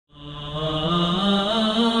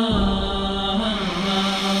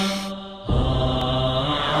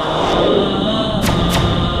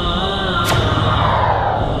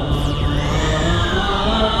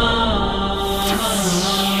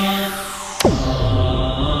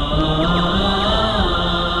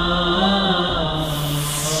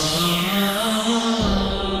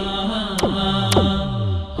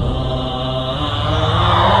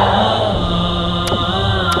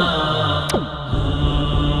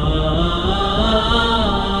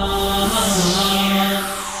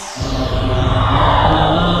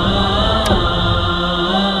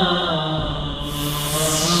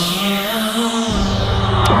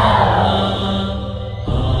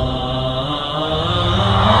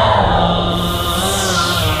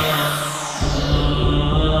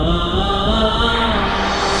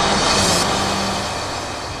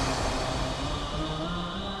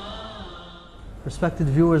Respected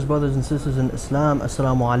viewers, brothers and sisters in Islam,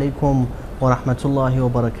 Assalamu alaikum wa rahmatullahi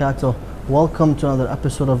wa barakatuh. Welcome to another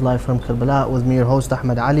episode of Live from Karbala with me, your host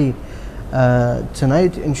Ahmed Ali.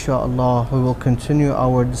 Tonight, inshallah, we will continue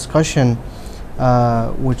our discussion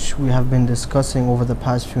which we have been discussing over the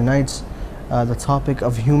past few nights, the topic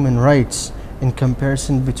of human rights in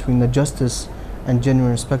comparison between the justice and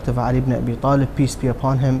genuine respect of Ali ibn Abi Talib, peace be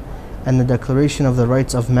upon him, and the Declaration of the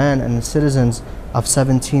Rights of Man and the Citizens of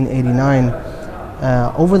 1789.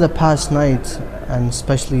 Over the past night, and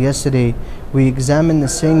especially yesterday, we examined the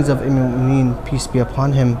sayings of Imam, peace be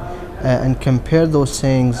upon him, and compared those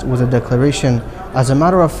sayings with the declaration. As a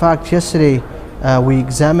matter of fact, yesterday we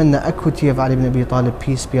examined the equity of Ali ibn Abi Talib,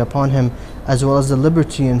 peace be upon him, as well as the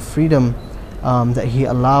liberty and freedom that he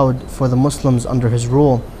allowed for the Muslims under his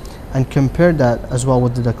rule, and compared that as well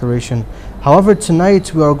with the declaration. However,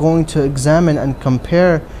 tonight we are going to examine and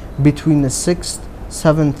compare between the 6th,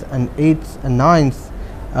 7th and 8th and 9th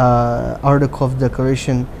article of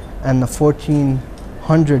declaration and the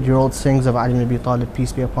 1400-year-old sayings of Ali ibn Abi Talib,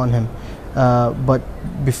 peace be upon him. But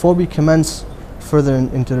before we commence further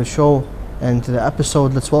into the show and to the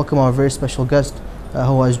episode, let's welcome our very special guest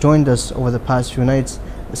who has joined us over the past few nights,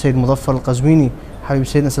 Sayyid Mudhaffar Al-Qazwini. Habib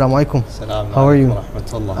Sayyidina, assalamu alaikum. How are you?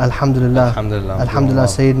 Alhamdulillah. Alhamdulillah. Alhamdulillah,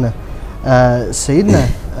 Sayyidina. Sayyidina,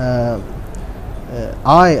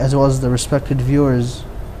 I, as well as the respected viewers,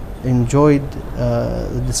 enjoyed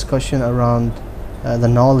the discussion around the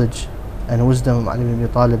knowledge and wisdom of Ali ibn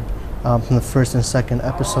Abi Talib from the first and second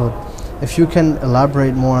episode. If you can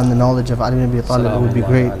elaborate more on the knowledge of Ali ibn Abi Talib, it would be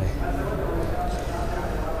great.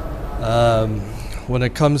 When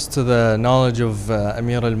it comes to the knowledge of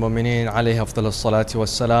Amir al-Mu'mineen alayhi afdal as-salatu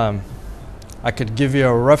was-salam, I could give you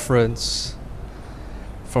a reference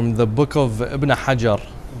from the book of Ibn Hajar.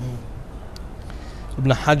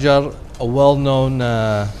 Ibn Hajar, a well-known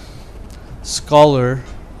scholar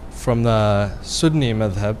from the Sunni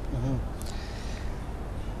madhab,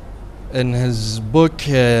 in his book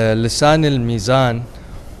Lisan al-Mizan,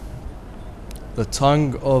 the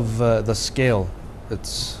tongue of the scale,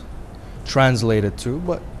 it's translated to,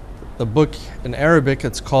 but the book in Arabic,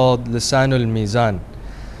 it's called Lisan al-Mizan.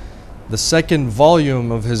 The second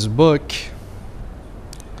volume of his book,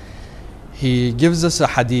 he gives us a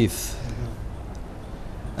hadith,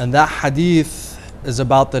 and that hadith is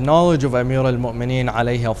about the knowledge of Amir al-Mu'mineen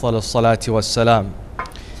alayhi afdal as-salatu was-salam.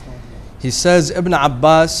 He says Ibn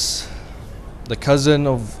Abbas, the cousin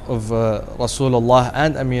of Rasulullah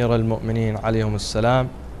and Amir al-Mu'mineen alayhim as-salam,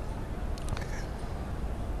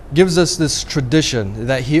 gives us this tradition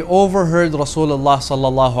that he overheard Rasulullah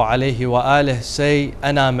sallallahu alayhi wa alihi say,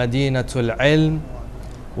 Ana madinatul ilm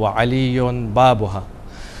wa aliyun babuha.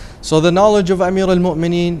 So the knowledge of Amir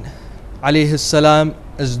al-Mu'mineen alayhi salam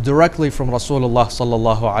is directly from Rasulullah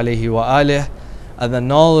sallallahu alayhi wa alihi, and the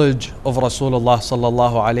knowledge of Rasulullah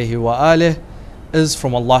sallallahu alayhi wa alihi is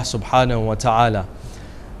from Allah subhanahu wa ta'ala.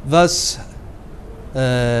 Thus,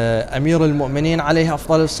 Amir al-Mu'mineen alayhi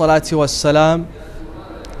afdal as-salatu was-salam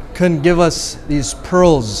can give us these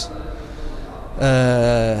pearls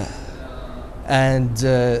and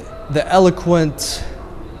the eloquent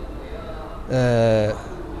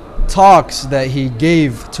talks that he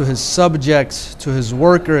gave to his subjects, to his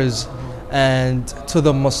workers, and to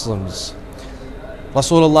the Muslims.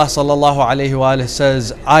 Rasulullah sallallahu alayhi wa alayhi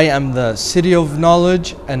says, I am the city of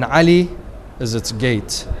knowledge and Ali is its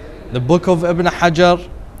gate. The book of Ibn Hajar,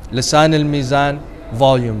 Lisan al-Mizan,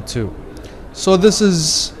 volume 2. So this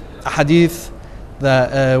is a hadith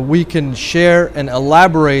that we can share and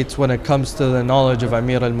elaborate when it comes to the knowledge of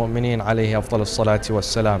Amir al-Mu'mineen alayhi afdal as-salatu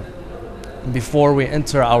was-salam, before we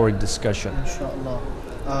enter our discussion. Inshallah.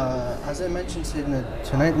 As I mentioned, Sayyidina,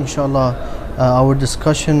 tonight, inshallah, our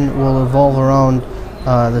discussion will revolve around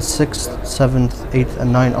the 6th, 7th, 8th,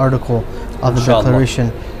 and 9th article of the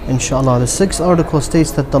declaration. Inshallah. The 6th article states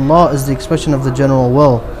that the law is the expression of the general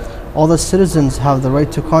will. All the citizens have the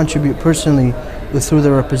right to contribute personally through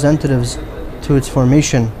their representatives to its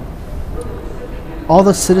formation. All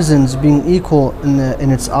the citizens, being equal in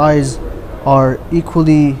its eyes, are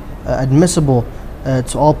equally admissible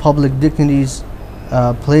to all public dignities,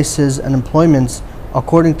 places and employments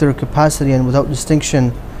according to their capacity and without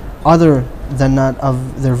distinction other than that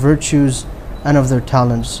of their virtues and of their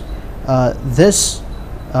talents. This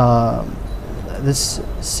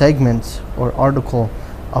segment or article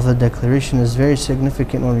of the declaration is very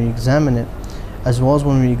significant when we examine it, as well as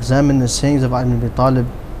when we examine the sayings of Ali ibn Abi Talib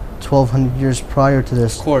 1200 years prior to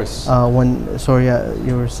this. Of course.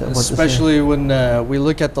 You were especially when we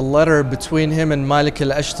look at the letter between him and Malik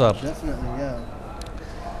al-Ashtar. Definitely,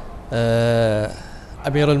 yeah.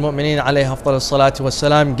 Amir al-Mu'mineen alayhi afdal salatu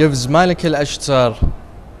wassalam gives Malik al-Ashtar,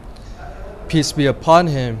 peace be upon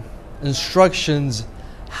him, instructions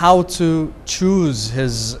how to choose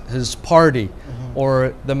his party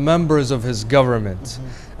or the members of his government.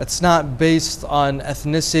 It's not based on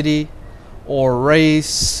ethnicity or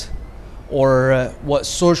race or what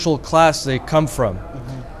social class they come from.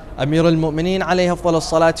 Amir al-Mu'mineen alayhi afdal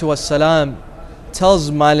salatu wassalam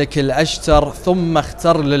tells Malik al-Ashtar ثم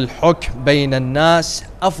اختر للحكم بين الناس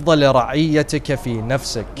أفضل رعيتك في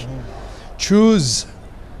نفسك. Choose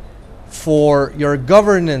for your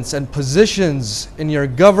governance and positions in your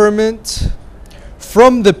government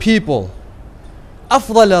from the people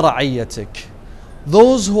أفضل رعيتك,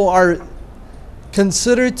 those who are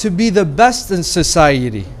considered to be the best in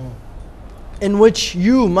society, in which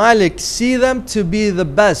you, Malik, see them to be the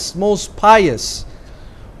best, most pious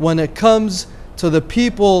when it comes to the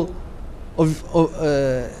people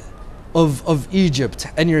of Egypt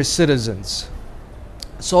and your citizens.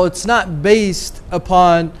 So it's not based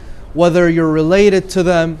upon whether you're related to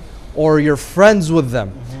them or you're friends with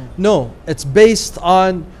them. No, it's based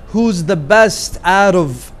on who's the best out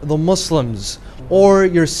of the Muslims or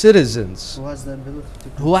your citizens.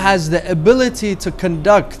 Who has the ability to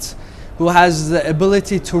conduct, who has the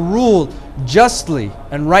ability to rule justly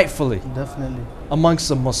and rightfully amongst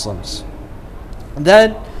the Muslims. And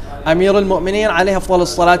then Amir al-Mu'mineen alayhi afdal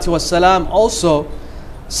salatu wassalam also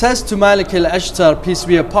says to Malik al-Ashtar, peace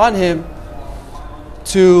be upon him,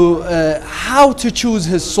 to how to choose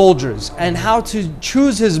his soldiers and how to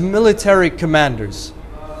choose his military commanders,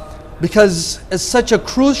 because it's such a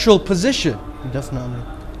crucial position.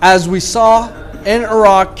 As we saw in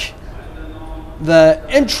Iraq, the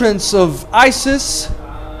entrance of ISIS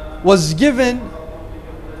was given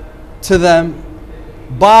to them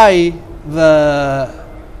by the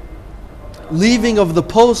leaving of the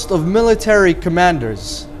post of military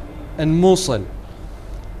commanders in Mosul.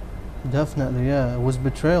 Yeah, it was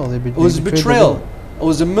betrayal. It was betrayal. It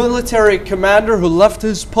was a military commander who left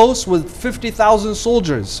his post with 50,000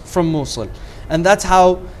 soldiers from Mosul, and that's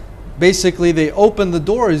how basically they opened the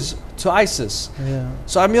doors to ISIS.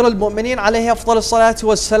 So Amir al-Mu'mineen alayhi afdal salatu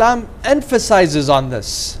wassalam emphasizes on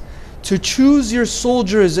this, to choose your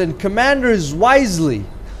soldiers and commanders wisely,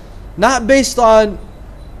 not based on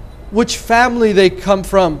which family they come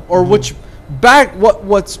from or which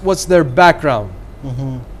what's their background.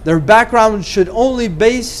 Their background should only be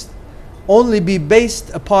based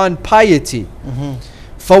upon piety.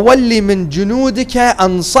 فَوَلِّ مِن جُنُودِكَ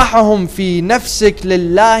أَنصَحَهُمْ فِي نَفْسِكَ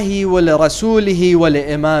لِلَّهِ وَلِرَسُولِهِ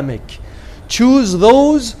وَلِإِمَامِكَ. Choose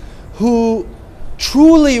those who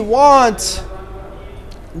truly want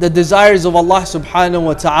the desires of Allah subhanahu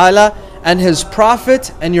wa ta'ala and His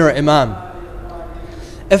Prophet and your Imam.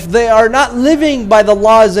 If they are not living by the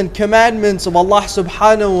laws and commandments of Allah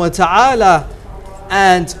subhanahu wa ta'ala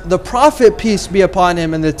and the Prophet, peace be upon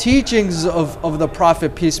him, and the teachings of the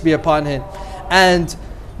Prophet, peace be upon him, and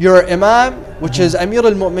your Imam, which is Amir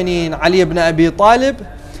al-Mu'mineen Ali ibn Abi Talib,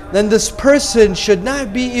 then this person should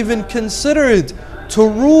not be even considered to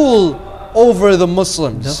rule over the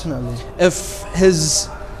Muslims. If his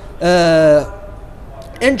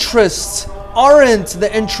interests aren't the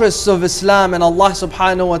interests of Islam and Allah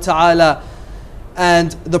subhanahu wa ta'ala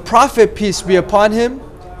and the Prophet, peace be upon him,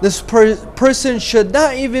 this person should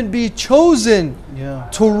not even be chosen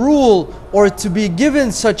to rule or to be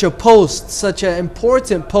given such a post, such an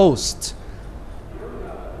important post.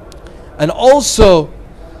 And also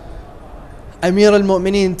Amir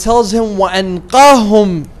al-Mu'mineen tells him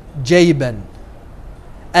وَأَنْقَاهُمْ جَيْبًا,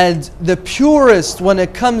 and the purest when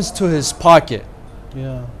it comes to his pocket.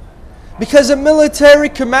 Because a military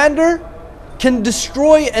commander can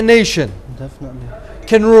destroy a nation,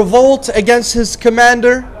 can revolt against his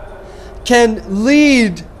commander, can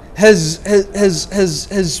lead his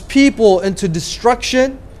people into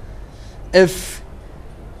destruction if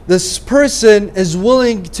this person is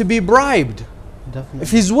willing to be bribed.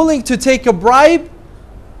 If he's willing to take a bribe,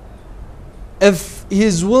 if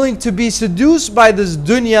he's willing to be seduced by this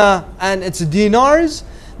dunya and its dinars,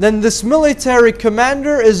 then this military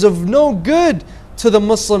commander is of no good to the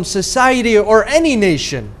Muslim society or any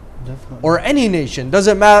nation. Or any nation.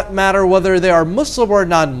 Doesn't matter whether they are Muslim or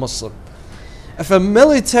non-Muslim. If a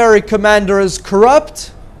military commander is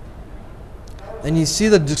corrupt, then you see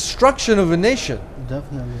the destruction of a nation.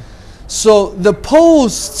 So the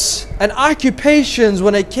posts and occupations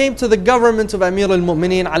when it came to the government of Amir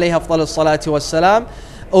al-Mu'mineen alayhi afdal salatu wassalam,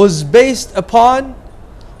 it was based upon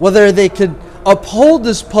whether they could uphold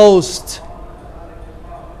this post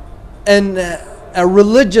in a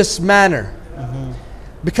religious manner.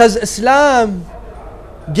 Because Islam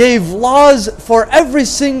gave laws for every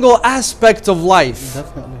single aspect of life.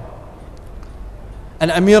 Definitely.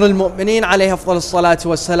 And Amir al-Mu'mineen alayhi salatu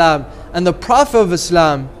wasalam, and the Prophet of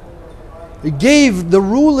Islam gave the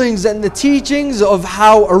rulings and the teachings of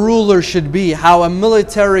how a ruler should be, how a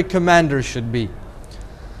military commander should be.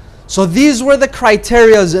 So these were the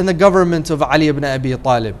criterias in the government of Ali ibn Abi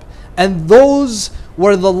Talib. And those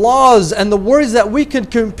were the laws and the words that we could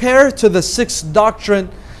compare to the sixth doctrine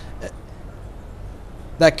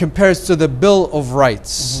that compares to the Bill of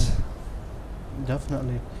Rights.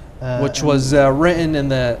 Definitely. Which was written in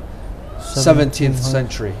the 17th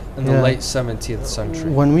century, in the late 17th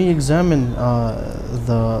century. When we examine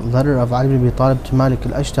the letter of Ali ibn Abi Talib to Malik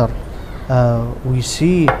al-Ashtar, we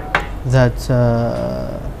see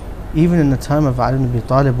that even in the time of Ali ibn Abi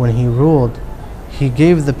Talib, when he ruled, he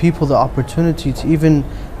gave the people the opportunity to even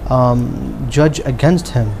judge against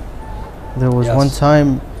him. There was one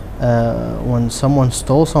time when someone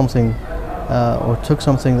stole something or took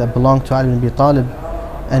something that belonged to Ali ibn Abi Talib,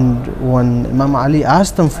 and when Imam Ali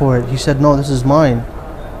asked him for it, he said, "No, this is mine."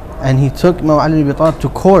 And he took Imam Ali ibn Abi Talib to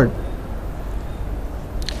court.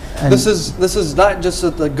 And this is not just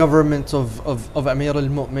the government of Amir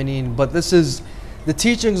al-Mu'mineen, but this is the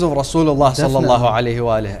teachings of Rasulullah sallallahu alayhi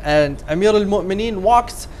wa alayhi. And Amir al-Mu'mineen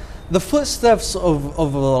walked the footsteps of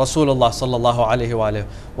Rasulullah sallallahu alayhi wa alayhi.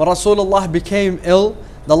 When Rasulullah became ill,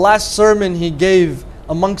 the last sermon he gave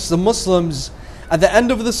amongst the Muslims, at the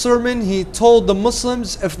end of the sermon, he told the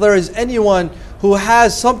Muslims, if there is anyone who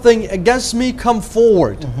has something against me, come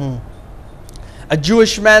forward. A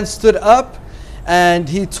Jewish man stood up and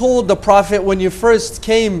he told the Prophet, when you first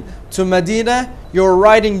came to Medina, you were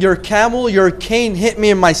riding your camel, your cane hit me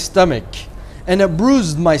in my stomach and it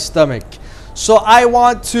bruised my stomach. So I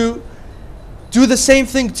want to do the same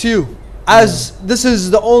thing to you, as this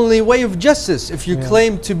is the only way of justice. If you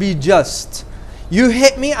claim to be just, you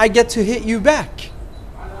hit me, I get to hit you back.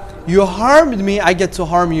 You harmed me, I get to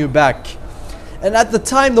harm you back. And at the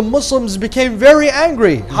time, the Muslims became very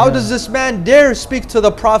angry. How does this man dare speak to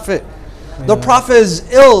the Prophet? The Prophet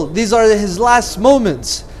is ill. These are his last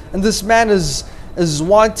moments. And this man is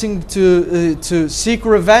wanting to seek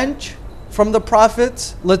revenge from the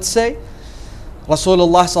Prophet, let's say.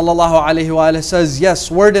 Rasulullah sallallahu alayhi wa alayhi says,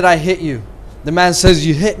 yes, where did I hit you? The man says,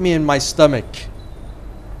 you hit me in my stomach.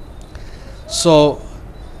 So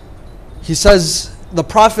he says, the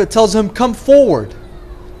Prophet tells him, come forward.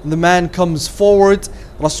 The man comes forward.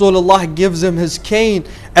 Rasulullah gives him his cane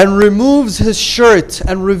and removes his shirt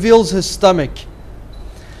and reveals his stomach.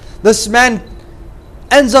 This man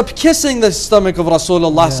ends up kissing the stomach of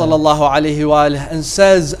Rasulullah sallallahu alayhi wa alayhi and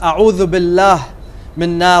says, A'udhu billah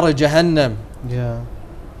min nar jahannam.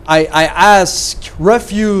 I ask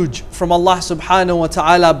refuge from Allah subhanahu wa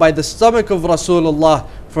ta'ala by the stomach of Rasulullah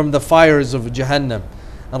from the fires of Jahannam.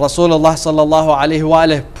 And Rasulullah sallallahu alayhi wa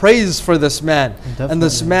alayhi prays for this man. And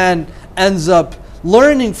this man ends up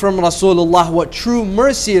learning from Rasulullah what true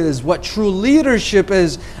mercy is, what true leadership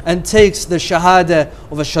is, and takes the shahada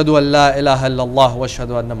of ashhadu an la ilaha illallah wa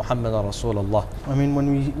ashhadu anna Muhammadan Rasulullah. I mean,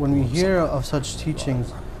 when we hear of such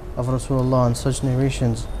teachings of Rasulullah and such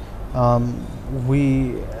narrations,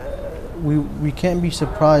 we can't be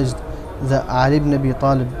surprised that Ali ibn Abi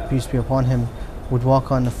Talib, peace be upon him, would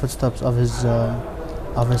walk on the footsteps of his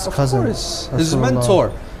cousin, his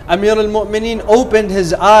mentor. Amir al-Mu'mineen opened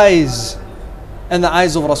his eyes and the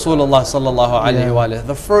eyes of Rasulullah sallallahu alayhi wa alayhi.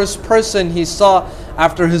 The first person he saw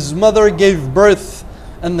after his mother gave birth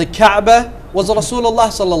in the Kaaba was Rasulullah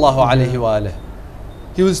sallallahu alayhi wa alayhi.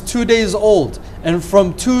 He was 2 days old, and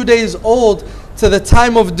from 2 days old to the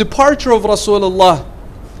time of departure of Rasulullah,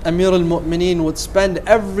 Amir al-Mu'mineen would spend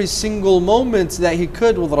every single moment that he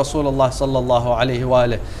could with Rasulullah sallallahu alayhi wa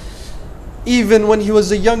alayhi. Even when he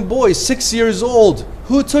was a young boy, 6 years old,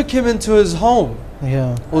 who took him into his home?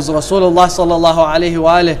 It was Rasulullah sallallahu alayhi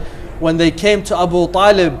wa alayhi. When they came to Abu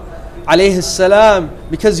Talib alayhi salam,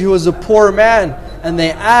 because he was a poor man, and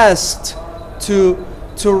they asked to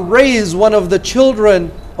raise one of the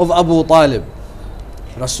children of Abu Talib.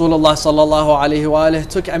 Rasulullah sallallahu alayhi wa alayhi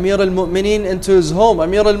took Amir al-Mu'mineen into his home.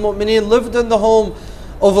 Amir al-Mu'mineen lived in the home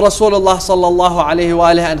of Rasulullah sallallahu alayhi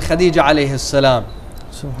wa alayhi and Khadija alayhi salam.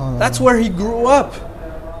 That's where he grew up.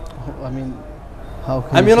 I mean, how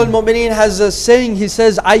can Amir al-Mu'mineen has a saying, he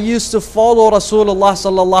says, I used to follow Rasulullah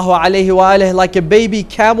sallallahu alayhi wa alayhi like a baby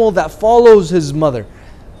camel that follows his mother.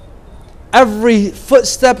 Every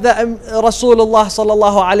footstep that Rasulullah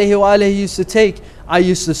sallallahu alayhi wa alayhi used to take, I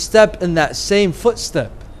used to step in that same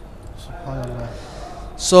footstep.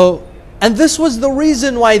 So, and this was the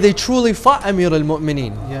reason why they truly fought Amir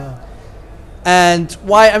al-Mu'mineen. And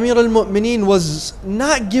why Amir al-Mu'mineen was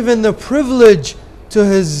not given the privilege to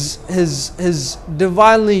his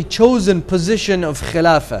divinely chosen position of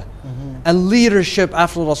khilafah and leadership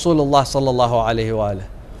after Rasulullah sallallahu alaihi wasallam.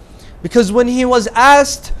 Because when he was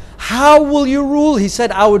asked, how will you rule? He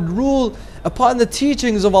said, I would rule upon the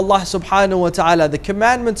teachings of Allah subhanahu wa ta'ala, the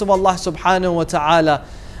commandments of Allah subhanahu wa ta'ala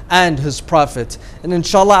and His Prophet. And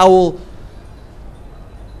inshallah I will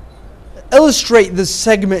illustrate this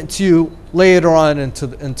segment to you later on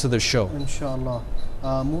into the show. Inshallah.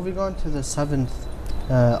 Moving on to the 7th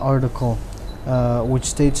article, which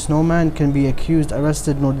states, no man can be accused,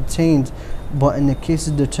 arrested, nor detained, but in the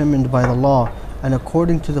cases determined by the law and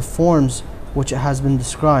according to the forms which it has been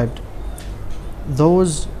described.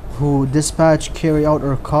 Those who dispatch, carry out,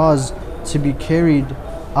 or cause to be carried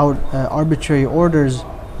out arbitrary orders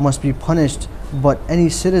must be punished, but any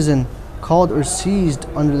citizen called or seized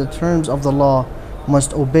under the terms of the law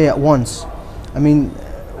must obey at once. I mean,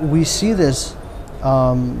 we see this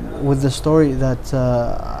with the story that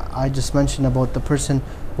I just mentioned about the person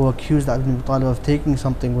who accused Ali ibn Abi Talib of taking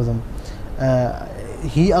something with him.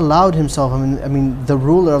 He allowed himself, I mean, the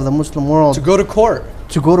ruler of the Muslim world, to go to court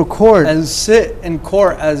and sit in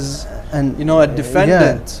court as a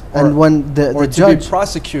defendant, yeah. And when the judge, to be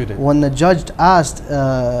prosecuted, when the judge asked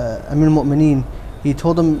Amir al-Mu'mineen, he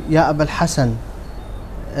told him, Ya Abul Hasan,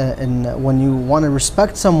 and when you want to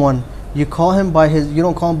respect someone, you call him by his, you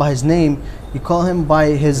don't call him by his name, you call him by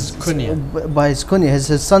his kunya,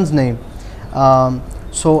 his son's name.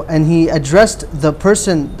 So, and he addressed the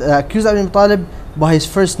person accused of Abi Talib by his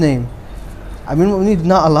first name. I mean, we did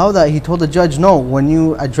not allow that. He told the judge, no, when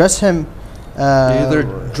you address him, you either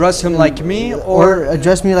address him like me or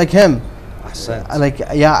address me like him, like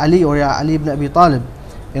Ya Ali or Ya Ali ibn Abi Talib,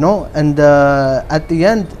 you know. And at the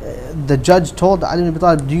end, the judge told Ali ibn Abi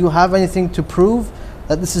Talib, do you have anything to prove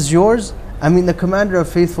that this is yours? I mean, the commander of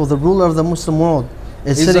faithful, the ruler of the Muslim world,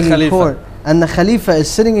 is sitting in court, and the Khalifa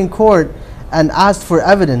is sitting in court and asked for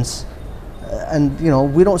evidence. And you know,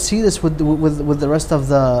 we don't see this with the rest of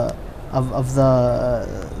the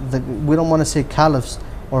we don't want to say caliphs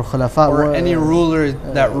or khulafa or any ruler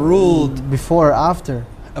that ruled before or after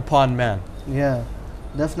upon man. Yeah,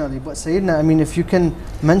 definitely. But Sayyidina, I mean, if you can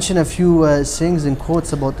mention a few sayings and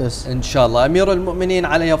quotes about this. Inshallah. Amir al-Mu'mineen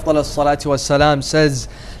alayhi afdal as-salatu was-salam says,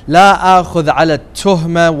 لا آخذ على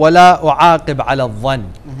التهمة ولا أعاقب على الظن.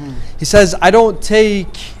 He says, I don't take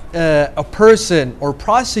a person or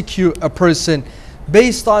prosecute a person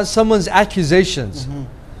based on someone's accusations.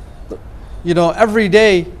 You know, every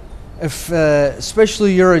day, if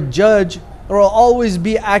especially you're a judge, there will always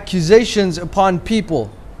be accusations upon people,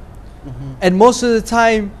 and most of the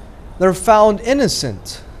time they're found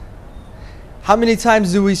innocent. How many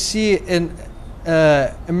times do we see in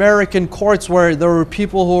American courts where there were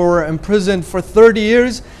people who were imprisoned for 30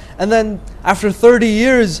 years and then after 30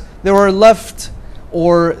 years they were left,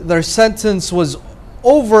 or their sentence was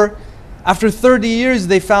over? After 30 years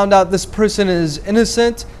they found out this person is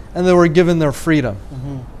innocent and they were given their freedom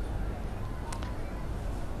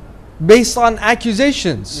based on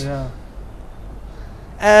accusations. Yeah.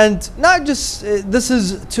 And not just this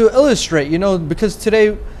is to illustrate, you know, because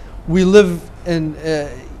today we live in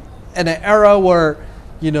an era where,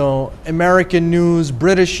 you know, American news,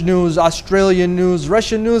 British news, Australian news,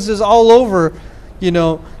 Russian news is all over. You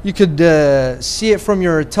know, you could see it from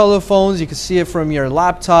your telephones, you could see it from your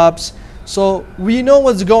laptops. So we know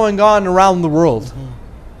what's going on around the world.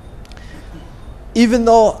 Even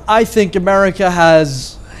though I think America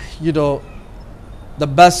has, you know, the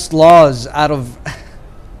best laws out of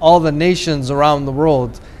all the nations around the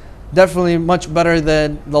world, definitely much better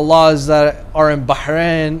than the laws that are in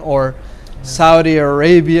Bahrain or Saudi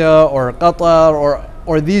Arabia or Qatar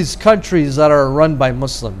or these countries that are run by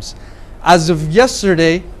Muslims. As of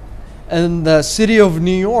yesterday, in the city of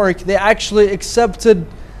New York, they actually accepted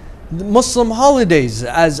the Muslim holidays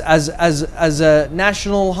as a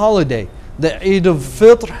national holiday, the Eid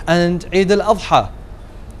al-Fitr and Eid al-Adha.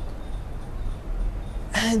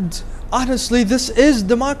 And honestly, this is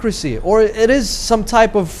democracy, or it is some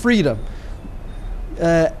type of freedom.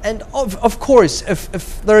 And of course,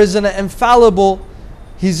 if there is an infallible,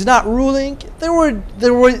 he's not ruling, there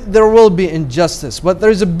will be injustice. But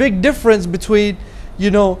there's a big difference between,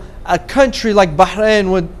 you know, a country like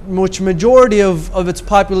Bahrain, which majority of its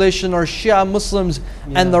population are Shia Muslims,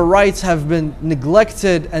 and the rights have been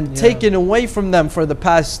neglected and taken away from them for the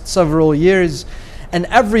past several years. And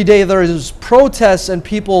every day there is protests and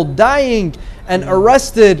people dying and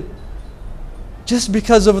arrested just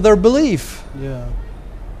because of their belief. Yeah.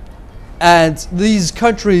 And these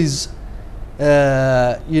countries,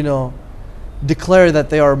 you know, declare that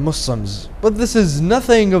they are Muslims, but this is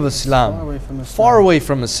nothing of Islam. Far away from Islam. Far away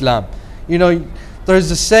from Islam. You know,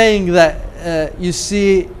 There's a saying that you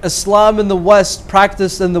see Islam in the West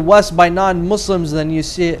practiced in the West by non-Muslims, then you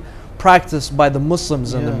see it practiced by the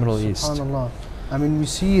Muslims in the Middle East. SubhanAllah. I mean, we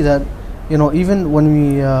see that, you know, even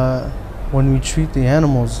when we treat the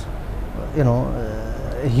animals, you know,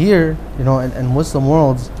 here, you know, in Muslim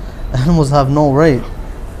worlds, animals have no right.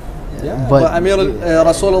 Yeah, but Amir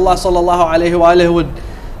Rasulullah sallallahu alayhi wa alayhi would,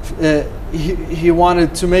 he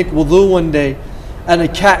wanted to make wudu one day, and a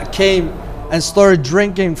cat came and started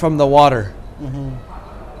drinking from the water.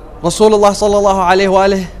 Rasulullah sallallahu alayhi wa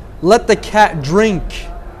alayhi let the cat drink.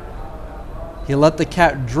 He let the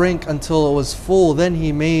cat drink until it was full. Then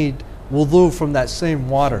he made wudu from that same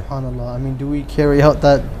water. SubhanAllah. I mean, do we carry out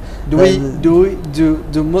that?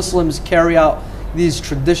 Do Muslims carry out these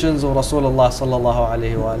traditions of Rasulullah sallallahu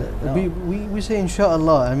alayhi wa alayhi? We say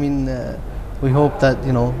inshallah. I mean, we hope that,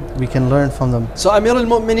 you know, we can learn from them. So Amir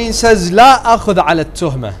al-Mu'mineen says, لا أخذ على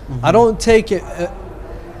التهمة. I don't take it.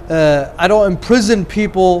 I don't imprison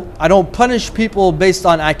people. I don't punish people based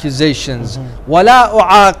on accusations. ولا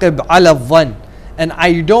أعاقب على الظن. And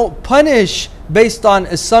I don't punish based on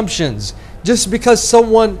assumptions. Just because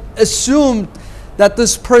someone assumed that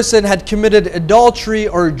this person had committed adultery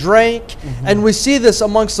or drank, and we see this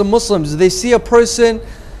amongst the Muslims. They see a person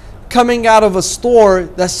coming out of a store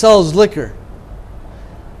that sells liquor,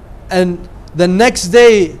 and the next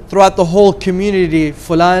day throughout the whole community,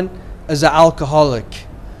 Fulan is an alcoholic.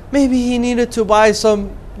 Maybe he needed to buy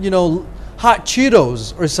some, you know, hot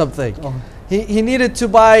Cheetos or something. He needed to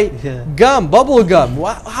buy gum, bubble gum.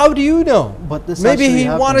 How do you know? But this maybe he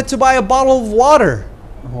wanted to buy a bottle of water.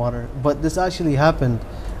 But this actually happened.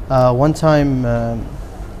 One time, a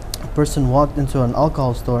person walked into an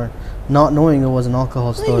alcohol store, not knowing it was an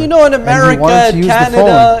alcohol store. You know, in America,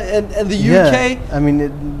 Canada, and the UK, I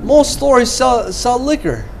mean, most stores sell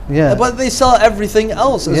liquor. Yeah, but they sell everything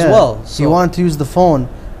else as well. So he wanted to use the phone,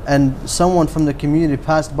 and someone from the community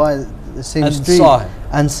passed by the same and street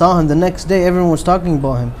and saw him. The next day, everyone was talking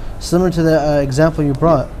about him, similar to the example you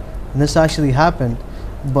brought. And this actually happened.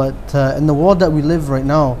 But in the world that we live right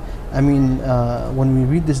now, I mean, when we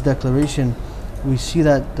read this declaration, we see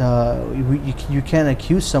that you can't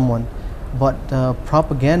accuse someone, but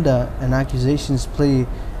propaganda and accusations play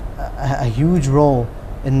a huge role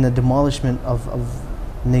in the demolishment of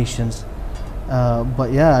nations.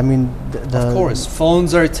 But yeah, I mean, of course,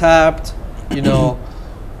 phones are tapped, you know,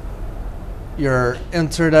 your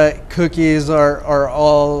internet cookies are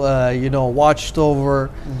all, you know, watched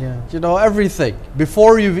over, you know, everything.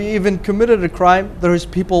 Before you've even committed a crime, there's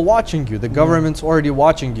people watching you. The government's already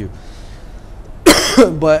watching you.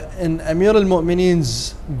 But in Amir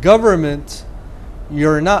al-Mu'mineen's government,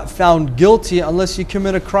 you're not found guilty unless you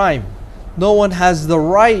commit a crime. No one has the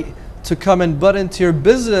right to come and butt into your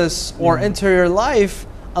business or enter your life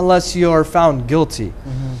unless you are found guilty.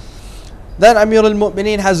 Then Amir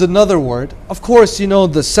al-Mu'mineen has another word. Of course, you know,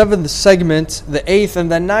 the 7th segment, the 8th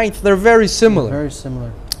and the 9th, they're very similar. Very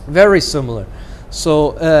similar. Very similar.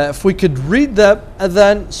 So if we could read them and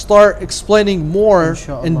then start explaining more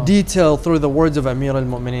in detail through the words of Amir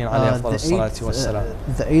al-Mu'mineen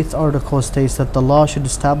the 8th article states that the law should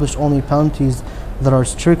establish only penalties that are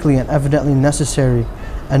strictly and evidently necessary,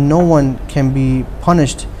 and no one can be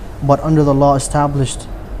punished but under the law established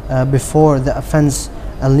before the offense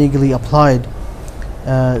illegally applied.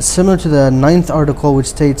 Similar to the 9th article, which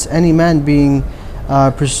states any man being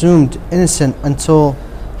presumed innocent until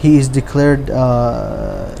he is declared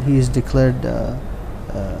found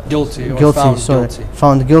guilty.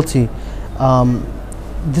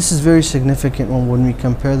 This is very significant when we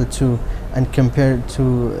compare the two, and compare it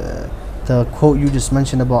to the quote you just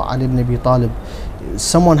mentioned about Ali ibn Abi Talib.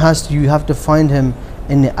 You have to find him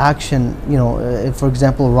in the action, you know, for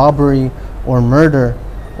example, robbery or murder,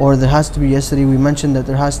 or there has to be, yesterday we mentioned that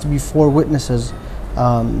there has to be 4 witnesses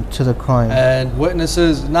to the crime. And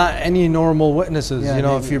witnesses, not any normal witnesses. You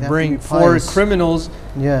know, if you bring 4 criminals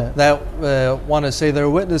that want to say they're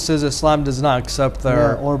witnesses, Islam does not accept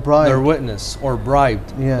their witness or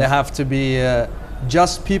bribed. They have to be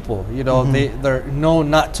just people. You know, they're known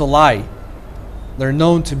not to lie. They're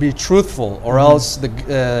known to be truthful, or else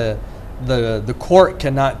the court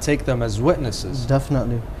cannot take them as witnesses.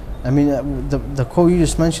 Definitely. I mean, the quote you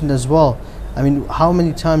just mentioned as well. I mean, how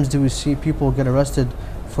many times do we see people get arrested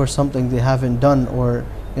for something they haven't done, or,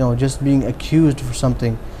 you know, just being accused for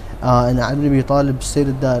something? And Ali ibn Abi Talib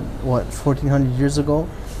stated that, what, 1400 years ago,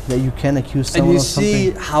 that you can accuse someone of something. And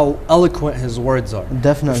you see how eloquent his words are.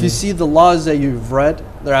 Definitely. If you see the laws that you've read,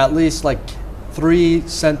 they're at least like 3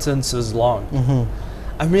 sentences long.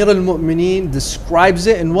 Amir al-Mu'mineen describes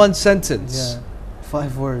it in 1 sentence.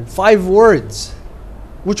 5 words. 5 words.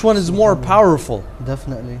 Which one is more powerful?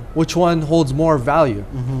 Definitely. Which one holds more value?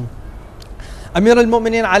 Amir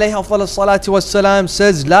al-Mu'mineen alayhi afdal as-salatu was-salam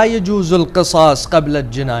says, لا يجوز القصاص قبل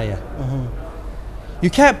الجناية. You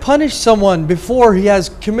can't punish someone before he has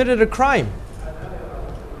committed a crime.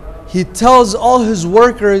 He tells all his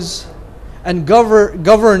workers and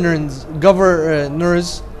governors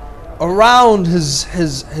around his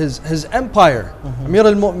empire. Amir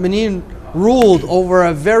al-Mu'mineen ruled over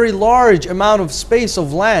a very large amount of space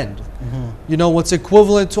of land. You know, what's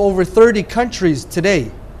equivalent to over 30 countries today.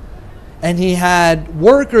 And he had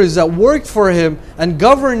workers that worked for him and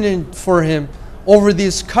governed for him over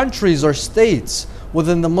these countries or states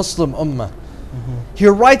within the Muslim Ummah. He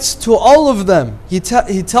writes to all of them. He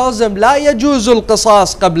tells them, لا يجوز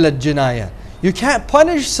القصاص قبل الجناية. You can't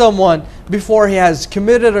punish someone before he has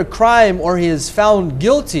committed a crime or he is found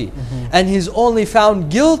guilty. And he's only found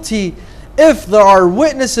guilty if there are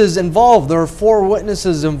witnesses involved. There are 4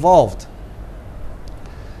 witnesses involved.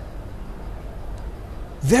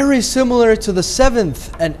 Very similar to the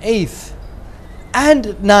 7th and 8th and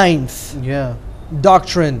 9th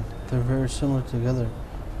doctrine. They're very similar together.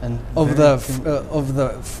 And of the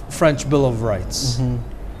French Bill of Rights.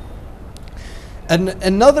 And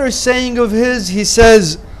another saying of his, he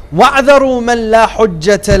says, وَاعْذَرُوا مَنْ لَا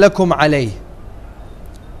حُجَّةَ لَكُمْ عَلَيْهِ.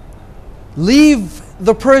 Leave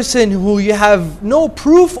the person who you have no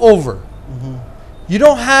proof over. You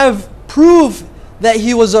don't have proof that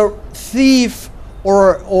he was a thief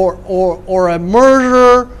or a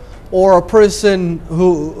murderer or a person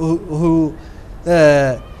who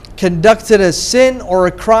conducted a sin or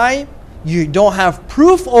a crime. You don't have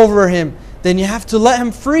proof over him, then you have to let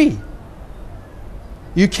him free.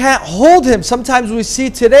 You can't hold him. Sometimes we see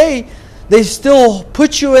today, they still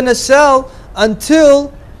put you in a cell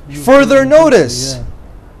until further notice.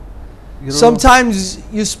 Sometimes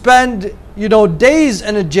you spend, days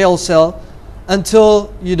in a jail cell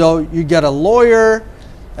until, you get a lawyer,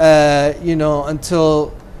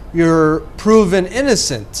 until you're proven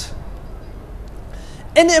innocent.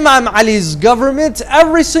 In Imam Ali's government,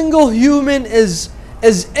 every single human is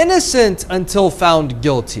innocent until found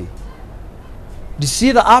guilty. Do you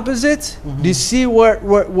see the opposite? Do you see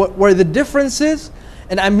where the difference is?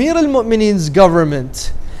 In Amir al-Mu'mineen's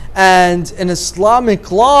government and in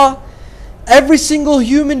Islamic law, every single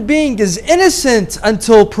human being is innocent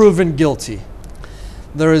until proven guilty.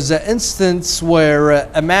 There is an instance where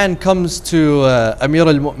a man comes to Amir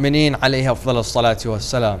al-Mu'mineen alayhi afdal as-salatu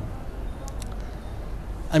was-salam.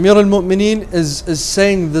 Amir al-Mu'mineen is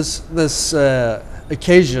saying this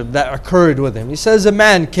occasion that occurred with him. He says, a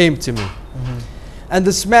man came to me. And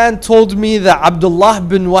this man told me that Abdullah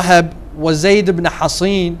bin Wahab wa Zayd ibn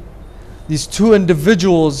Hasin, these 2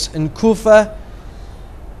 individuals in Kufa,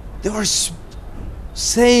 they were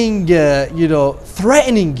saying,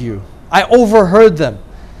 threatening you. I overheard them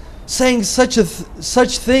saying such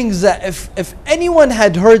things that if anyone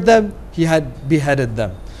had heard them, he had beheaded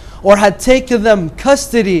them, or had taken them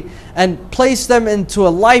custody and placed them into a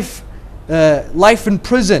life in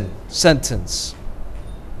prison sentence.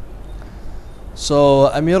 So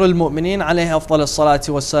Amir al-Mu'mineen alayhi afdal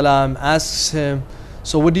as-salatu was-salam asks him,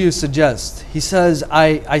 so what do you suggest? He says,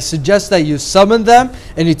 I suggest that you summon them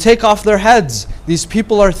and you take off their heads. These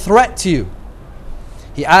people are a threat to you.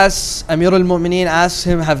 He asks, Amir al-Mu'mineen asks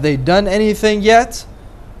him, have they done anything yet?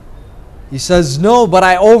 He says, no, but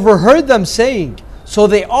I overheard them saying, so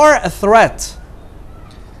they are a threat.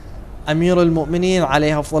 Amir al-Mu'mineen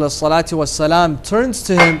alayhi afdal as-salatu was-salam turns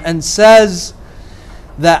to him and says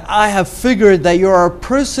that I have figured that you are a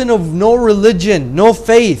person of no religion, no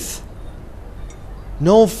faith.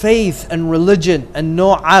 No faith and religion and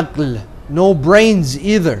no aql, no brains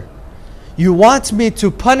either. You want me to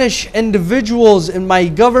punish individuals in my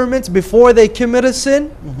government before they commit a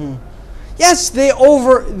sin? Yes, you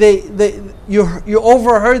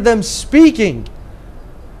overheard them speaking.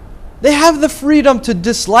 They have the freedom to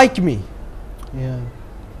dislike me.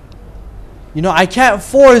 I can't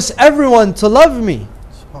force everyone to love me.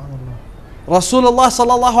 Rasulullah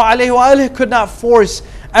sallallahu alayhi wa alihi could not force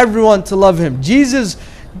everyone to love him. Jesus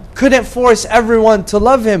couldn't force everyone to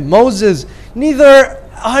love him. Moses, neither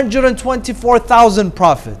 124,000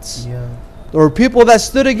 prophets. There were people that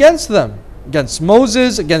stood against them, against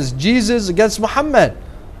Moses, against Jesus, against Muhammad.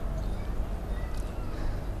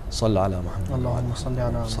 Sallallahu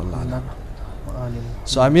Muhammad.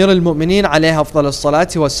 So Amir al-Mu'mineen alayhi afdal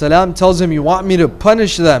as-salatu was-salam tells him, you want me to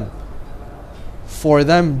punish them for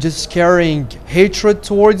them just carrying hatred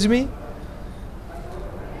towards me?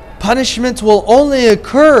 Punishment will only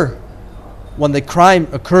occur when the crime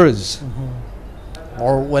occurs,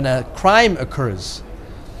 or when a crime occurs.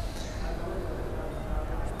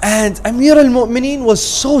 And Amir al-Mu'mineen was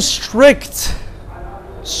so strict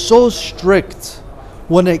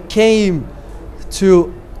when it came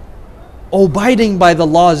to abiding by the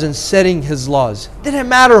laws and setting his laws. Didn't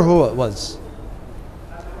matter who it was.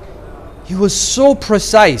 He was so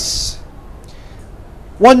precise.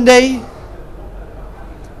 One day,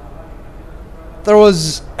 there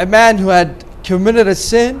was a man who had committed a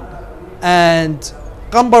sin, and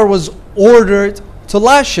Qambar was ordered to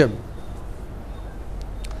lash him.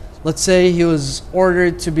 Let's say he was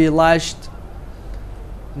ordered to be lashed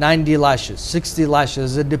 90 lashes, 60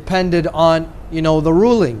 lashes. It depended on, the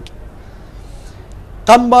ruling.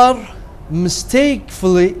 Qambar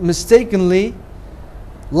mistakenly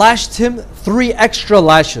lashed him 3 extra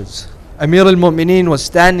lashes. Amir al-Mu'mineen was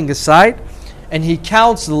standing aside and he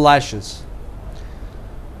counts the lashes.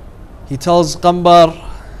 He tells Qambar,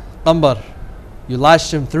 you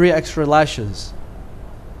lashed him 3 extra lashes.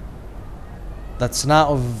 That's not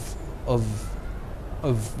of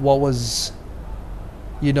what was,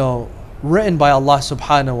 written by Allah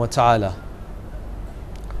subhanahu wa ta'ala,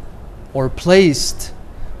 or placed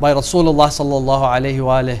by Rasulullah sallallahu alayhi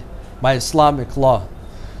wa alayhi, by Islamic law.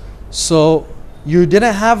 So you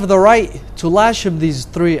didn't have the right to lash him these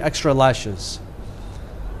 3 extra lashes.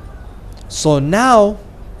 So now,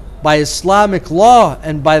 by Islamic law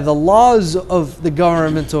and by the laws of the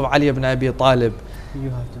government of Ali ibn Abi Talib, You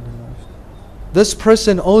have to be lashed. this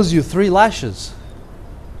person owes you 3 lashes.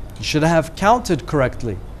 You should have counted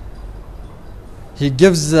correctly. He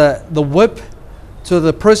gives the whip to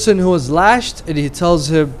the person who was lashed, and he tells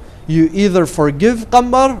him, you either forgive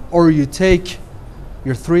Qambar or you take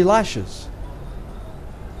your 3 lashes.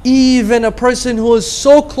 Even a person who is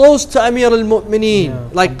so close to Amir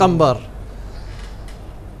al-Mu'mineen, like Qambar,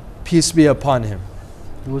 peace be upon him.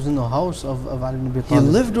 He was in the house of Ali ibn Abi He Talib.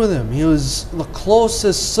 lived with him. He was the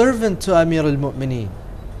closest servant to Amir al-Mu'mineen.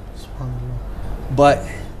 SubhanAllah. But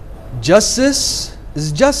justice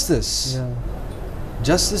is justice. Yeah.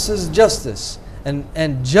 Justice is justice.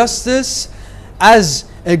 And justice, as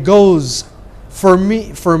it goes for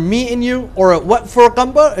me and you, or what for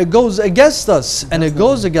Qambar, it goes against us, and it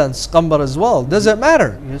goes against Qambar as well. Doesn't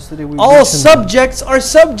matter. Yesterday we All mentioned subjects are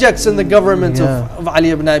subjects in the government Yeah. of Ali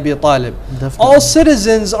ibn Abi Talib. Definitely. All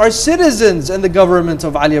citizens are citizens in the government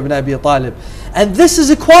of Ali ibn Abi Talib. And this is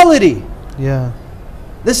equality. Yeah.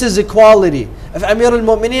 This is equality. If Amir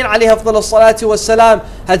al-Mu'mineen alayhi afdal salatu wassalam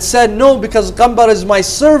had said, no, because Qambar is my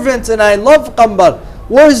servant and I love Qambar,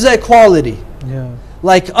 where is the equality? Yeah.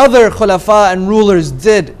 Like other khulafa and rulers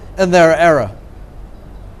did in their era.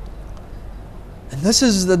 And this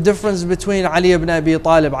is the difference between Ali ibn Abi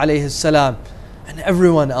Talib alayhi salam and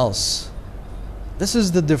everyone else. This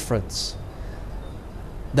is the difference.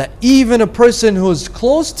 That even a person who is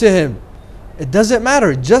close to him, it doesn't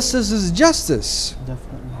matter. Justice is justice.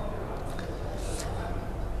 Definitely.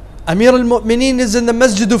 Amir al-Mu'mineen is in the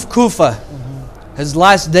Masjid of Kufa, his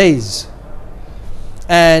last days.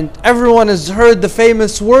 And everyone has heard the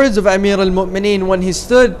famous words of Amir al-Mu'mineen when he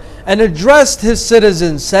stood and addressed his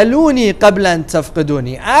citizens. Saluni qabla an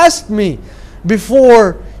tafqiduni. Ask me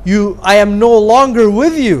before I am no longer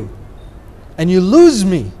with you and you lose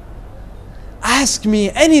me. Ask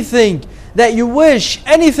me anything that you wish,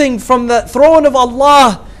 anything from the throne of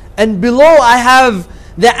Allah, and below I have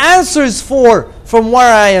the answers from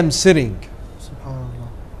where I am sitting. SubhanAllah.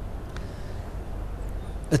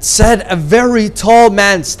 It said a very tall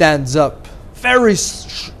man stands up. Very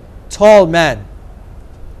tall man.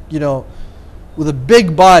 With a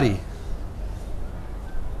big body.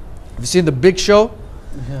 Have you seen The Big Show?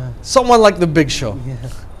 Yeah. Someone like The Big Show. Yeah.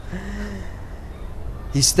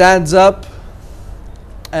 He stands up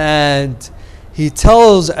and he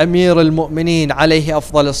tells Amir al-Mu'mineen alayhi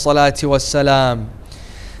afdal as-salati was-salam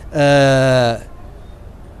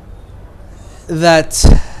that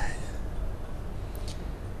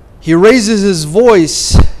he raises his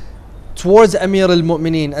voice towards Amir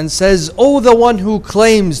al-Mu'mineen and says, "O the one who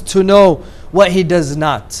claims to know what he does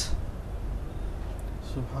not,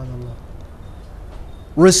 SubhanAllah.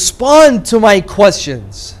 respond to my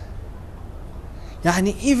questions."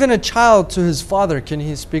 Yani even a child to his father, can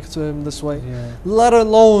he speak to him this way? Yeah. Let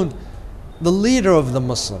alone the leader of the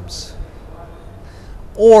Muslims.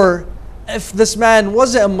 Or if this man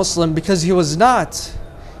wasn't a Muslim, because he was not,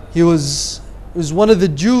 he was one of the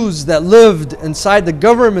Jews that lived inside the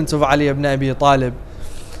government of Ali ibn Abi Talib.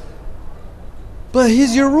 But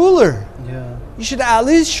he's your ruler. Yeah. You should at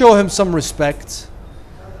least show him some respect.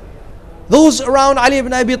 Those around Ali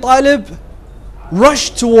ibn Abi Talib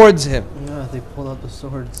rushed towards him. Yeah, they pull out the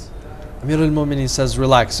swords. Amir al-Mu'mineen says,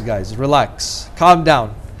 relax guys, relax, calm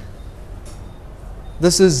down.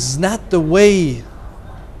 This is not the way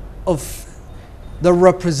of the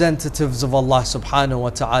representatives of Allah subhanahu wa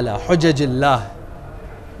ta'ala, Hujajillah,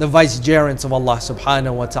 the vicegerents of Allah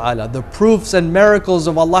subhanahu wa ta'ala. The proofs and miracles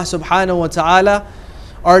of Allah subhanahu wa ta'ala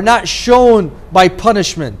are not shown by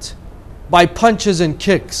punishment, by punches and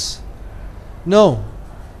kicks. No.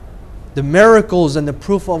 The miracles and the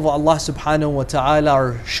proof of Allah subhanahu wa ta'ala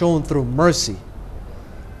are shown through mercy.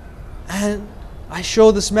 And I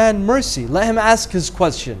show this man mercy. Let him ask his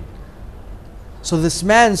question. So this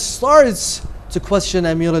man starts to question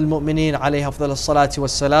Amir al-Mu'mineen alayhi afdal as-salatu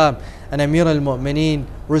was-salam, and Amir al-Mu'mineen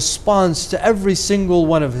responds to every single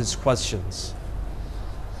one of his questions.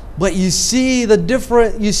 But you see the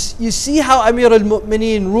different, you see how Amir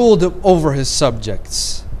al-Mu'mineen ruled over his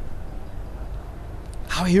subjects.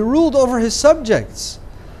 How he ruled over his subjects.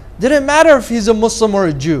 Didn't matter if he's a Muslim or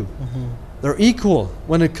a Jew. They're equal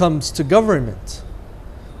when it comes to government.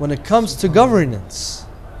 When it comes to governance.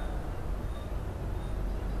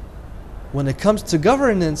 When it comes to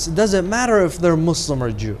governance, it doesn't matter if they're Muslim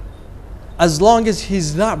or Jew. As long as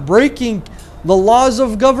he's not breaking the laws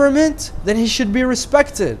of government, then he should be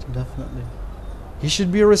respected. Definitely. He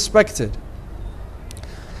should be respected.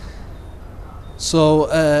 So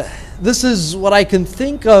this is what I can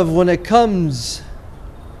think of when it comes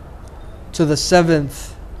to the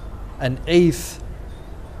 7th and 8th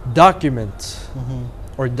document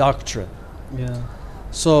or doctrine. Yeah.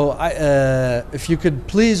 So if you could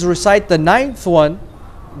please recite the 9th one.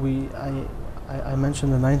 I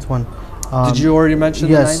mentioned the 9th one. Did you already mention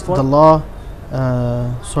the 9th one? Yes, the law,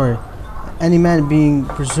 any man being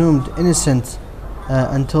presumed innocent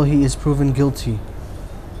until he is proven guilty.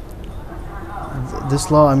 This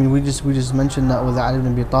law, I mean, we just mentioned that with Ali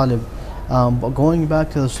ibn Abi Talib. But going back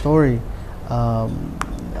to the story of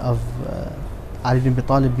Ali ibn Abi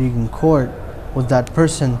Talib being in court with that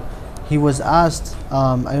person, he was asked,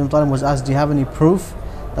 Ali ibn Talib was asked, do you have any proof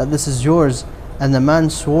that this is yours? And the man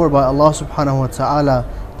swore by Allah subhanahu wa ta'ala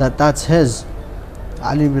that that's his.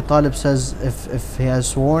 Ali ibn Abi Talib says, if he has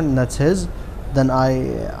sworn and that's his, then I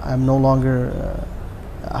have no longer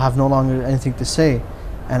anything to say.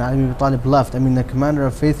 And Ali ibn Abi Talib left. I mean, the commander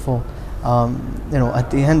of faithful, at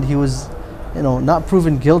the end he was, not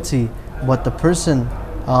proven guilty, but the person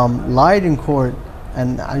lied in court,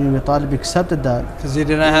 and Ali ibn Abi Talib accepted that. Because he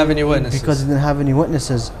didn't have any witnesses. Because he didn't have any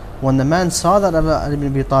witnesses. When the man saw that of Ali ibn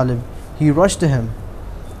Abi Talib, he rushed to him.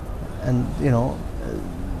 And,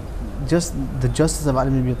 just the justice of Ali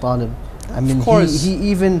ibn Abi Talib. I mean, he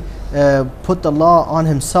even put the law on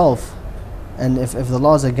himself. And if the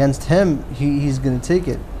law is against him, he's going to take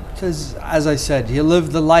it. Because, as I said, he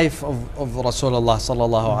lived the life of Rasulullah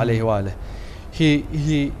sallallahu alayhi wa alayhi.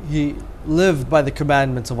 He lived by the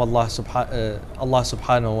commandments of Allah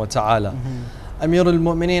subhanahu wa ta'ala. Amir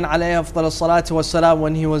al-Mu'mineen alayhi afdal as-salatu was-salam,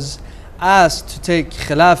 when he was asked to take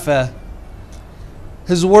khilafah,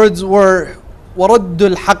 his words were, وَرُدُّ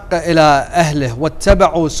الْحَقَّ إِلَىٰ أَهْلِهِ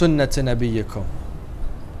وَاتَّبَعُوا سُنَّةَ نَبِيِّكُمْ.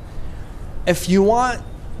 If you want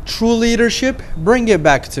true leadership, bring it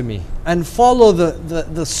back to me and follow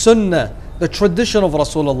the sunnah, the tradition of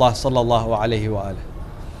Rasulullah sallallahu alayhi wa alayhi.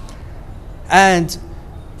 And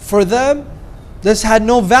for them, this had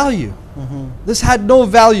no value. This had no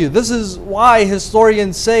value. This is why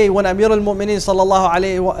historians say when Amir al-Mu'mineen sallallahu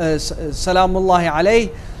alayhi wa salamullahi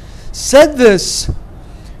alayhi said this,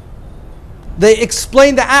 they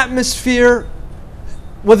explained the atmosphere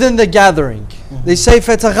within the gathering. They say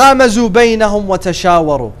فَتَغَامَزُوا بَيْنَهُمْ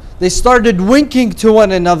وَتَشَاوَرُوا. They started winking to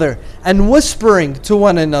one another and whispering to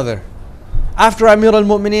one another. After Amir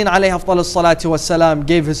al-Mu'mineen alayhi afdal as-salatu was-salam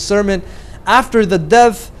gave his sermon, after the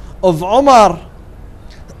death of Umar,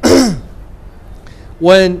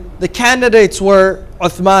 when the candidates were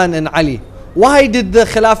Uthman and Ali, why did the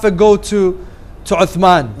Khilafah go to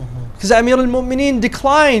Uthman? Because Amir al-Mu'mineen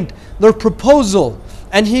declined their proposal.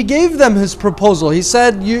 And he gave them his proposal. He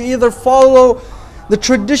said, you either follow the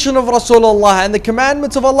tradition of Rasulullah and the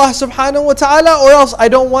commandments of Allah subhanahu wa ta'ala, or else I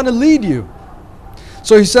don't want to lead you.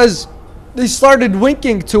 So he says, they started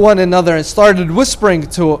winking to one another and started whispering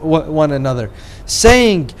to one another,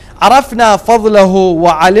 saying, عَرَفْنَا فَضْلَهُ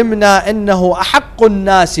وَعَلِمْنَا أَنَّهُ أَحَقُّ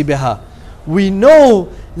النَّاسِ بِهَا. We know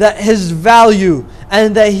that his value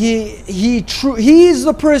and that he is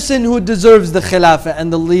the person who deserves the khilafah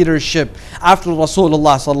and the leadership after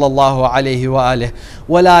Rasulullah sallallahu alayhi wa alihi.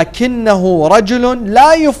 وَلَكِنَّهُ رَجُلٌ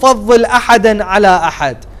لَا يُفَضِّلْ أَحَدًا عَلَى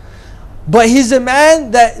أَحَدٍ. But he's a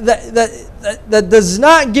man that does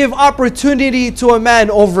not give opportunity to a man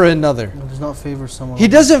over another. He does not favor someone. He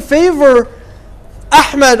doesn't favor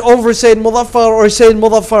Ahmad over Sayyid Mudhaffar or Sayyid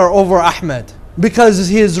Mudhaffar over Ahmad because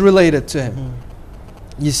he is related to him.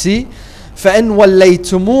 You see? فَإِنْ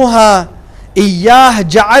وَلَّيْتُمُوهَا إياه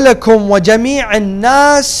جعلكم وجميع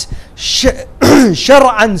الناس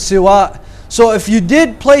شرعا سواء. So if you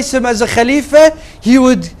did place him as a Khalifa, he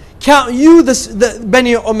would count you the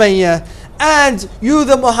Bani Umayyah, and you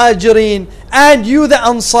the Muhajirin, and you the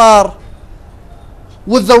Ansar,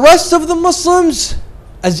 with the rest of the Muslims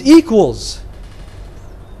as equals.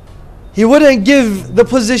 He wouldn't give the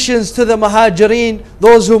positions to the Muhajirin,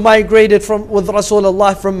 those who migrated with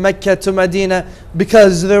Rasulullah from Mecca to Medina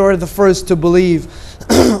because they were the first to believe,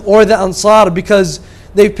 or the Ansar because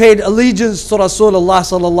they paid allegiance to Rasulullah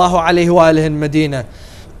sallallahu alaihi wa alihi in Medina,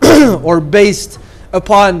 or based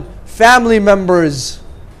upon family members,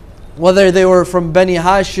 whether they were from Bani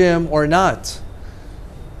Hashim or not.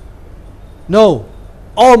 No,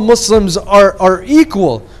 all Muslims are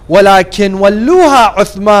equal. ولكن ولوها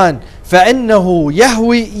عثمان فإنه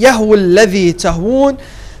يهوي الذي تهوون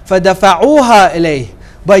فدفعوها إليه.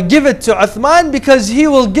 But give it to Uthman because he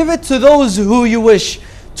will give it to those who you wish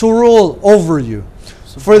to rule over you,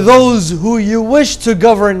 for those who you wish to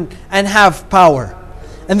govern and have power.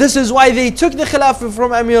 And this is why they took the Khilafah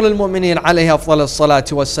from Amir al-Mu'mineen alayhi afdal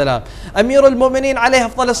as-salatu was-salam. Amir al-Mu'mineen alayhi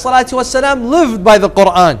afdal as-salatu was-salam lived by the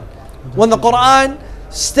Quran. When the Quran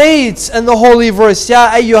states in the holy verse,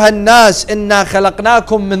 يا أيها الناس إنا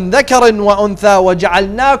خلقناكم من ذكر وأنثى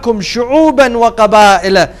وجعلناكم شعوبا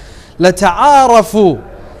وقبائل لتعارفوا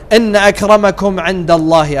إن أكرمكم عند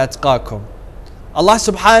الله أتقاكم. Allah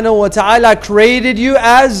subhanahu wa ta'ala created you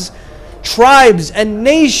as tribes and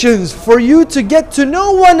nations for you to get to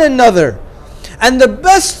know one another. And the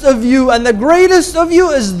best of you and the greatest of you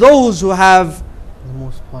is those who have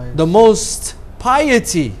the most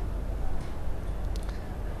piety.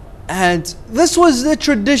 And this was the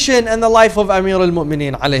tradition and the life of Amir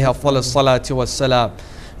al-Mu'mineen alayhi afdal as-salatu was-salam.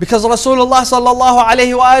 Because Rasulullah sallallahu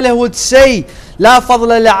alayhi wa alihi would say, لا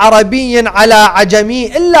فضل لعربي على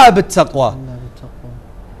عجمي إلا بالتقوى.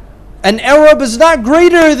 An Arab is not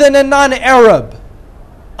greater than a non-Arab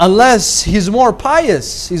unless he's more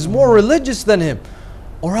pious, he's more religious than him,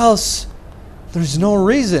 or else there's no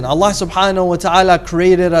reason. Allah subhanahu wa ta'ala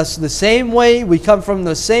created us the same way, we come from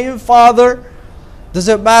the same father.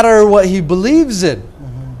 Doesn't matter what he believes in.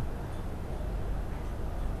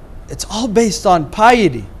 It's all based on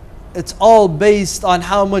piety. It's all based on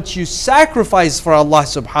how much you sacrifice for Allah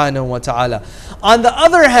subhanahu wa ta'ala. On the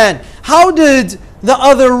other hand, how did the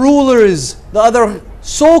other rulers, the other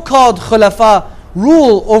so-called khulafa,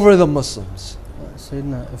 rule over the Muslims?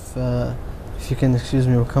 Sayyidina, if you can excuse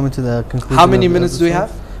me, we're coming to the conclusion. How many minutes do we have?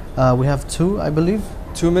 We have 2, I believe.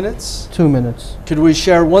 2 minutes? 2 minutes. Could we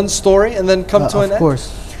share one story and then come to an end? Of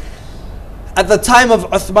course. At the time of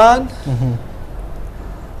Uthman,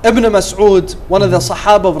 Ibn Mas'ud, one of the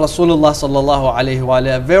Sahaba of Rasulullah sallallahu alayhi wa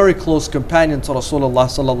alayhi, a very close companion to Rasulullah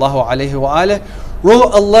sallallahu alayhi wa alayhi,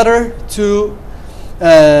 wrote a letter to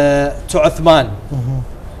Uthman.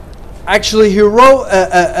 Actually, he wrote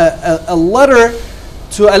a letter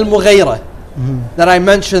to Al-Mughira that I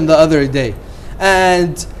mentioned the other day.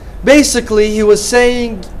 And basically, he was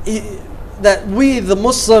saying that we, the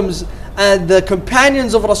Muslims and the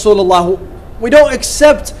companions of Rasulullah, we don't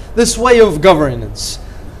accept this way of governance.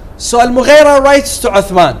 So Al-Mughira writes to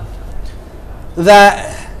Uthman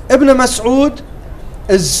that Ibn Mas'ud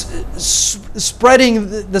is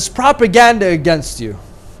spreading this propaganda against you.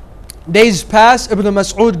 Days pass, Ibn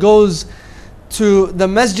Mas'ud goes to the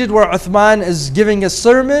masjid where Uthman is giving a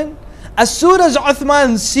sermon. As soon as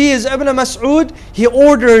Uthman sees Ibn Mas'ud, he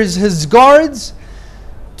orders his guards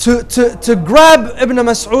to grab Ibn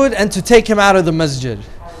Mas'ud and to take him out of the masjid.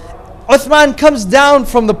 Uthman comes down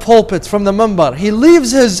from the pulpit, from the minbar. He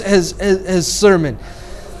leaves his sermon.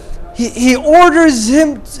 He orders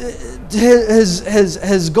him,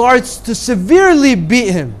 his guards, to severely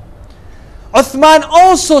beat him. Uthman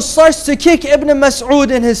also starts to kick Ibn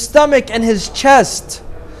Mas'ud in his stomach and his chest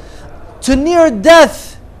to near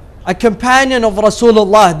death. A companion of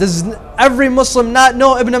Rasulullah. Does every Muslim not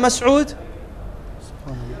know Ibn Mas'ud?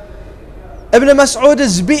 Ibn Mas'ud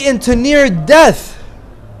is beaten to near death.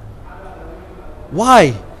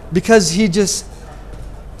 Why? Because he just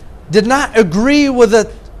did not agree with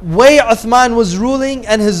the way Uthman was ruling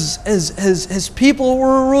and his people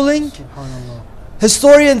were ruling.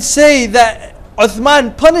 Historians say that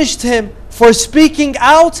Uthman punished him for speaking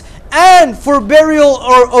out and for burial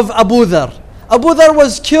of Abu Dhar. Abu Dhar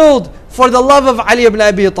was killed for the love of Ali ibn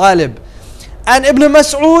Abi Talib. And Ibn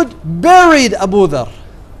Mas'ud buried Abu Dhar.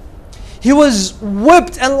 He was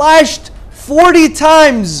whipped and lashed 40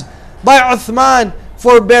 times by Uthman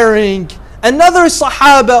for burying another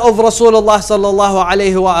Sahaba of Rasulullah sallallahu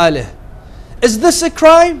alayhi wa alihi. Is this a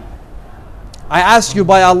crime? I ask you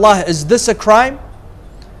by Allah, is this a crime?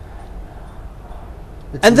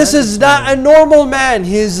 And this is not a normal man.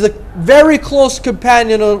 He is the very close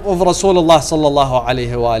companion of Rasulullah sallallahu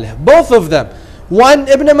alayhi wa alihi. Both of them. One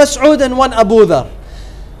Ibn Mas'ud and one Abu Dhar.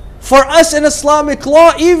 For us in Islamic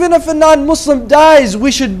law, even if a non-Muslim dies,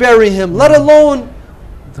 we should bury him. Let alone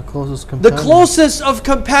the closest of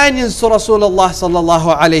companions to Rasulullah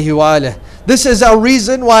sallallahu alayhi wa alihi. This is a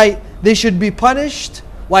reason why they should be punished.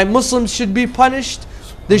 Why Muslims should be punished.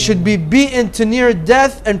 They should be beaten to near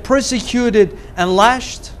death and persecuted and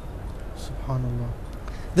lashed. Subhanallah.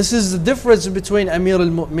 This is the difference between Amir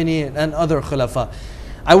al-Mu'mineen and other Khulafa.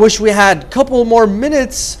 I wish we had a couple more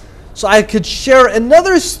minutes so I could share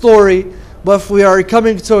another story, but if we are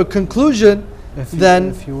coming to a conclusion, If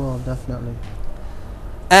you will, definitely.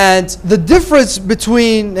 And the difference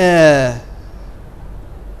between the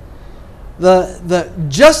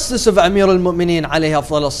justice of Amir al-Mu'mineen alayhi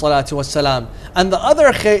afdal as-salatu was-salam and the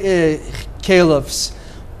other caliphs,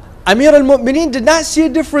 Amir al-Mu'mineen did not see a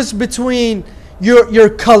difference between your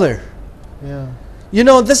color. Yeah. You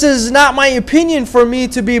know, this is not my opinion for me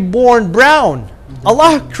to be born brown.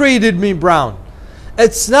 Allah created me brown.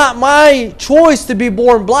 It's not my choice to be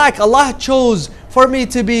born black. Allah chose for me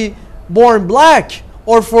to be born black,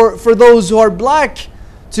 or for those who are black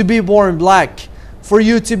to be born black, for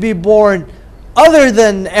you to be born other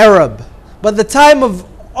than Arab. But the time of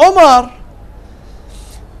Umar,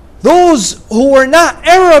 those who were not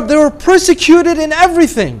Arab, they were persecuted in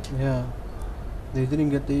everything. Yeah. They didn't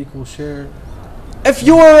get the equal share. If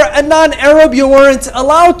you were a non-Arab, you weren't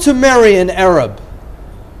allowed to marry an Arab.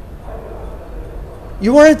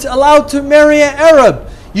 You weren't allowed to marry an Arab.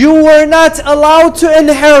 You were not allowed to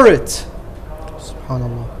inherit.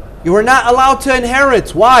 Subhanallah. You were not allowed to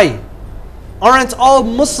inherit. Why? Aren't all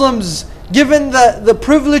Muslims given the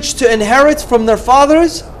privilege to inherit from their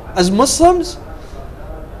fathers as Muslims?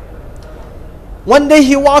 One day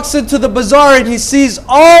he walks into the bazaar and he sees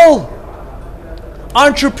all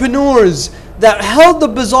entrepreneurs that held the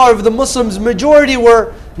bazaar of the Muslims, majority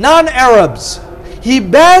were non-Arabs. He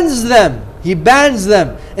bans them. He bans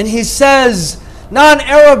them. And he says,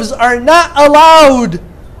 non-Arabs are not allowed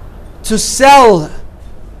to sell,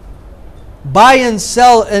 buy and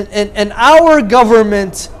sell in our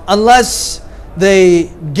government unless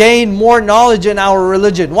they gain more knowledge in our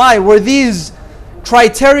religion. Why? Were these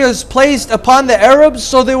criteria placed upon the Arabs,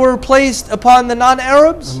 so they were placed upon the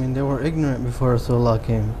non-Arabs? I mean, they were ignorant before Rasulullah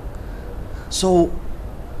came. So,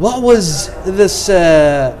 what was this,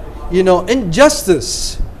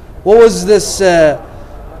 injustice? What was this, where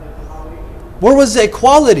was the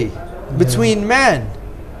equality between man?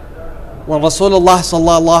 When Rasulullah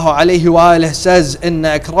sallallahu alayhi wa alayhi says,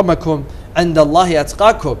 Inna akramakum indallahi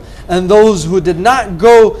atqakum. And those who did not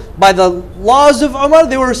go by the laws of Umar,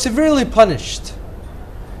 they were severely punished.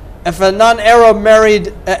 If a non-Arab married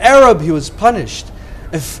an Arab, he was punished.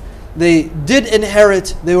 If they did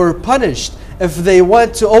inherit, they were punished. If they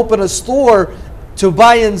went to open a store to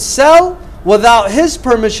buy and sell without his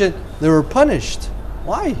permission, they were punished.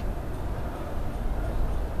 Why?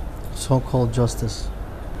 So-called justice,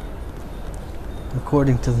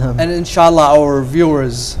 according to them. And inshallah, our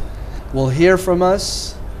viewers will hear from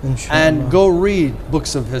us and go read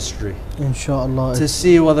books of history. Inshallah. To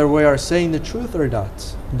see whether we are saying the truth or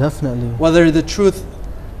not. Definitely. Whether the truth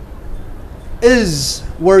is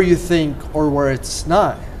where you think or where it's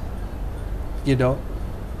not. You know,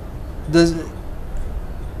 the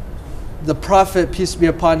Prophet, peace be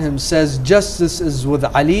upon him, says justice is with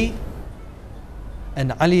Ali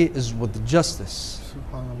and Ali is with justice.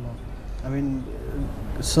 Subhanallah. I mean,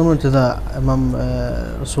 similar to that, Imam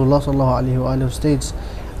Rasulullah sallallahu alayhi wa alayhi states,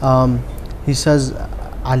 he says,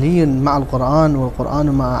 Ali ma'a al-Quran wal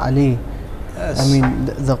Quran ma'a Ali. Yes. I mean,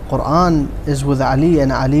 the Quran is with Ali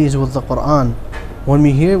and Ali is with the Quran. When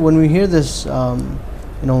we hear this,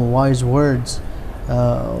 wise words,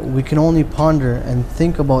 we can only ponder and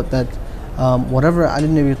think about that. Whatever Ali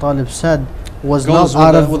ibn Abi Talib said was not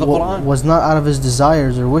out of his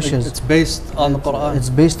desires or wishes. It's based on the Quran. It's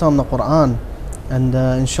based on the Quran, and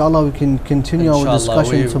inshallah we can continue our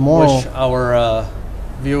discussion tomorrow. Wish our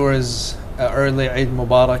viewers early Eid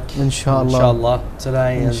Mubarak. Inshallah.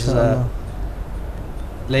 Today is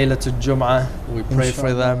Laylatul Jum'ah. We pray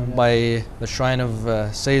for them by the shrine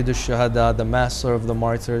of Sayyid al-Shuhada, the master of the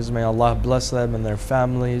martyrs. May Allah bless them and their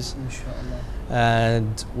families. Inshallah.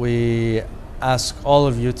 And we ask all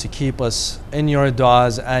of you to keep us in your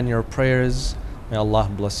du'as and your prayers. May Allah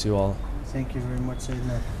bless you all. Thank you very much,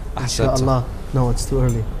 Sayyidina. Ahsantum. Inshallah. No, it's too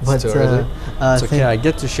early. It's too early? It's okay, I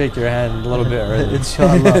get to shake your hand a little bit early.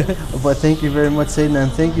 Inshallah. But thank you very much, Sayyidina,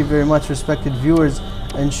 and thank you very much, respected viewers.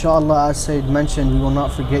 Inshallah, as Sayyid mentioned, we will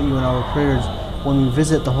not forget you in our prayers. when we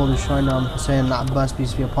visit the holy shrine of Hussein and Abbas,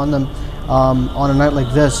 peace be upon them, on a night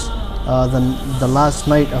like this, the last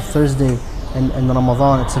night of Thursday in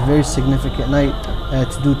Ramadan. It's a very significant night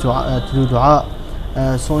to do dua.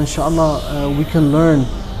 So inshallah we can learn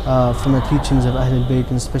from the teachings of Ahlul Bayt,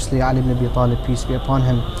 and especially Ali ibn Abi Talib, peace be upon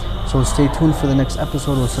him. So stay tuned for the next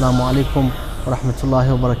episode. Wassalamu alaikum wa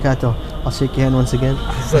rahmatullahi wa barakatuh. I'll shake your hand once again.